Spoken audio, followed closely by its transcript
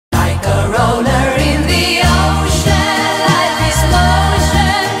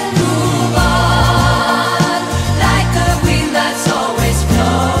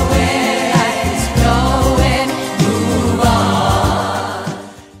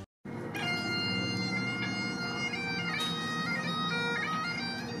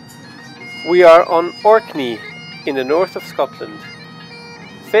We are on Orkney in the north of Scotland.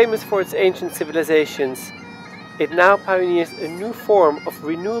 Famous for its ancient civilizations, it now pioneers a new form of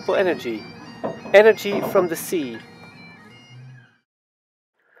renewable energy, energy from the sea.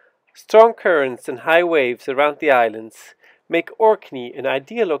 Strong currents and high waves around the islands make Orkney an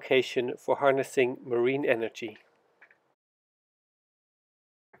ideal location for harnessing marine energy.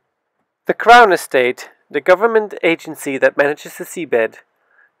 The Crown Estate, the government agency that manages the seabed,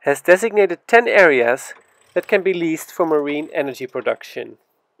 has designated 10 areas that can be leased for marine energy production.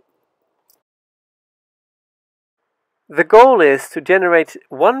 The goal is to generate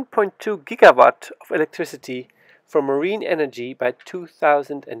 1.2 gigawatt of electricity from marine energy by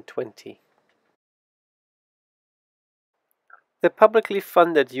 2020. The publicly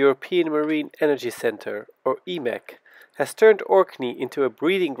funded European Marine Energy Centre, or EMEC, has turned Orkney into a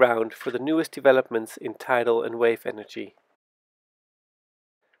breeding ground for the newest developments in tidal and wave energy.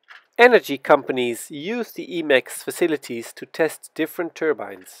 Energy companies use the EMEC's facilities to test different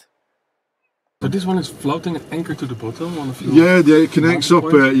turbines. So this one is floating and anchored to the bottom. It connects up.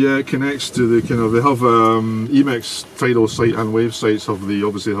 It connects to the kind of. They have EMEX tidal site and wave sites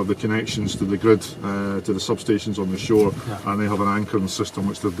obviously have the connections to the grid, to the substations on the shore, and they have an anchoring system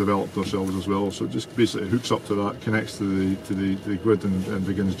which they've developed themselves as well. So it just basically hooks up to that, connects to the grid, and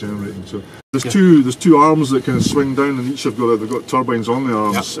begins generating. So there's two arms that kind of swing down, and each they've got turbines on the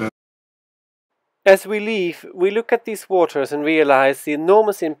arms. Yeah. As we leave, we look at these waters and realize the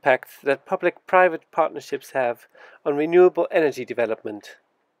enormous impact that public-private partnerships have on renewable energy development.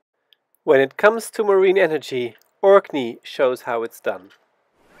 When it comes to marine energy, Orkney shows how it's done.